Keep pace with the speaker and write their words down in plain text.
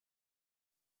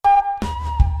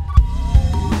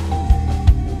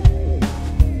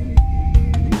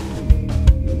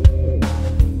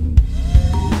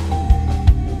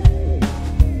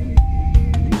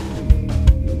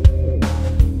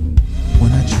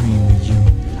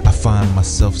find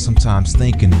myself sometimes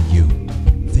thinking of you,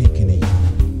 thinking of you.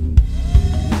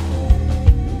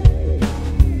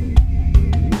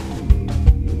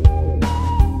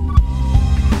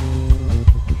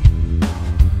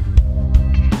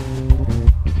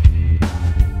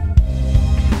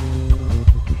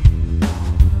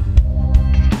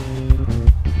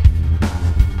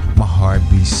 My heart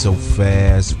beats so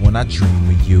fast when I dream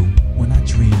of you, when I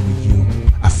dream of you.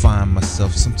 I find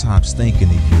myself sometimes thinking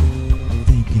of you,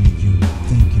 thinking of you,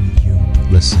 thinking of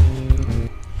you. Listen,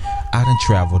 I done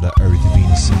traveled to Earth,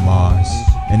 Venus, and Mars,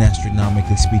 and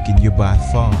astronomically speaking, you're by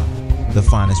far the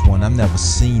finest one I've never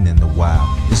seen in the wild.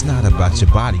 It's not about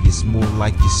your body, it's more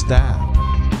like your style.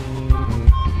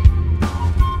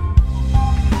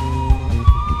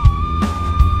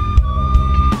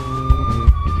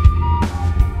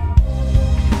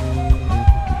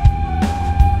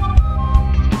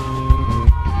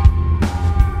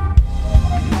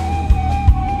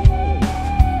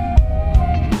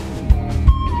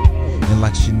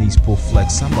 Like Shanice Pull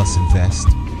Flex, I must invest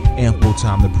ample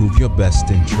time to prove your best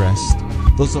interest.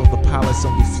 Those other pilots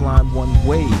only flying one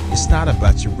way. It's not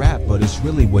about your rap, but it's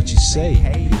really what you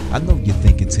say. I know you're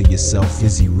thinking to yourself,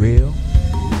 is he real?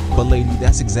 But lady,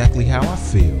 that's exactly how I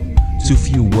feel. Too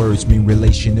few words mean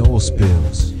relational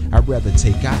spills. I'd rather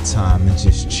take our time and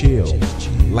just chill.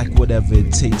 Like whatever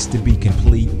it takes to be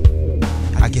complete.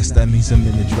 I guess that means I'm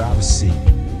in the driver's seat.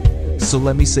 So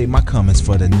let me say my comments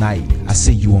for the night. I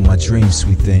see you in my dreams,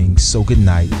 sweet thing, so good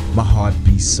night. My heart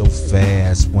beats so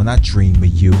fast when I dream of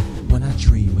you, when I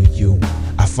dream of you.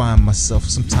 I find myself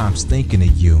sometimes thinking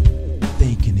of you,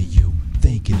 thinking of you,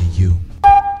 thinking of you.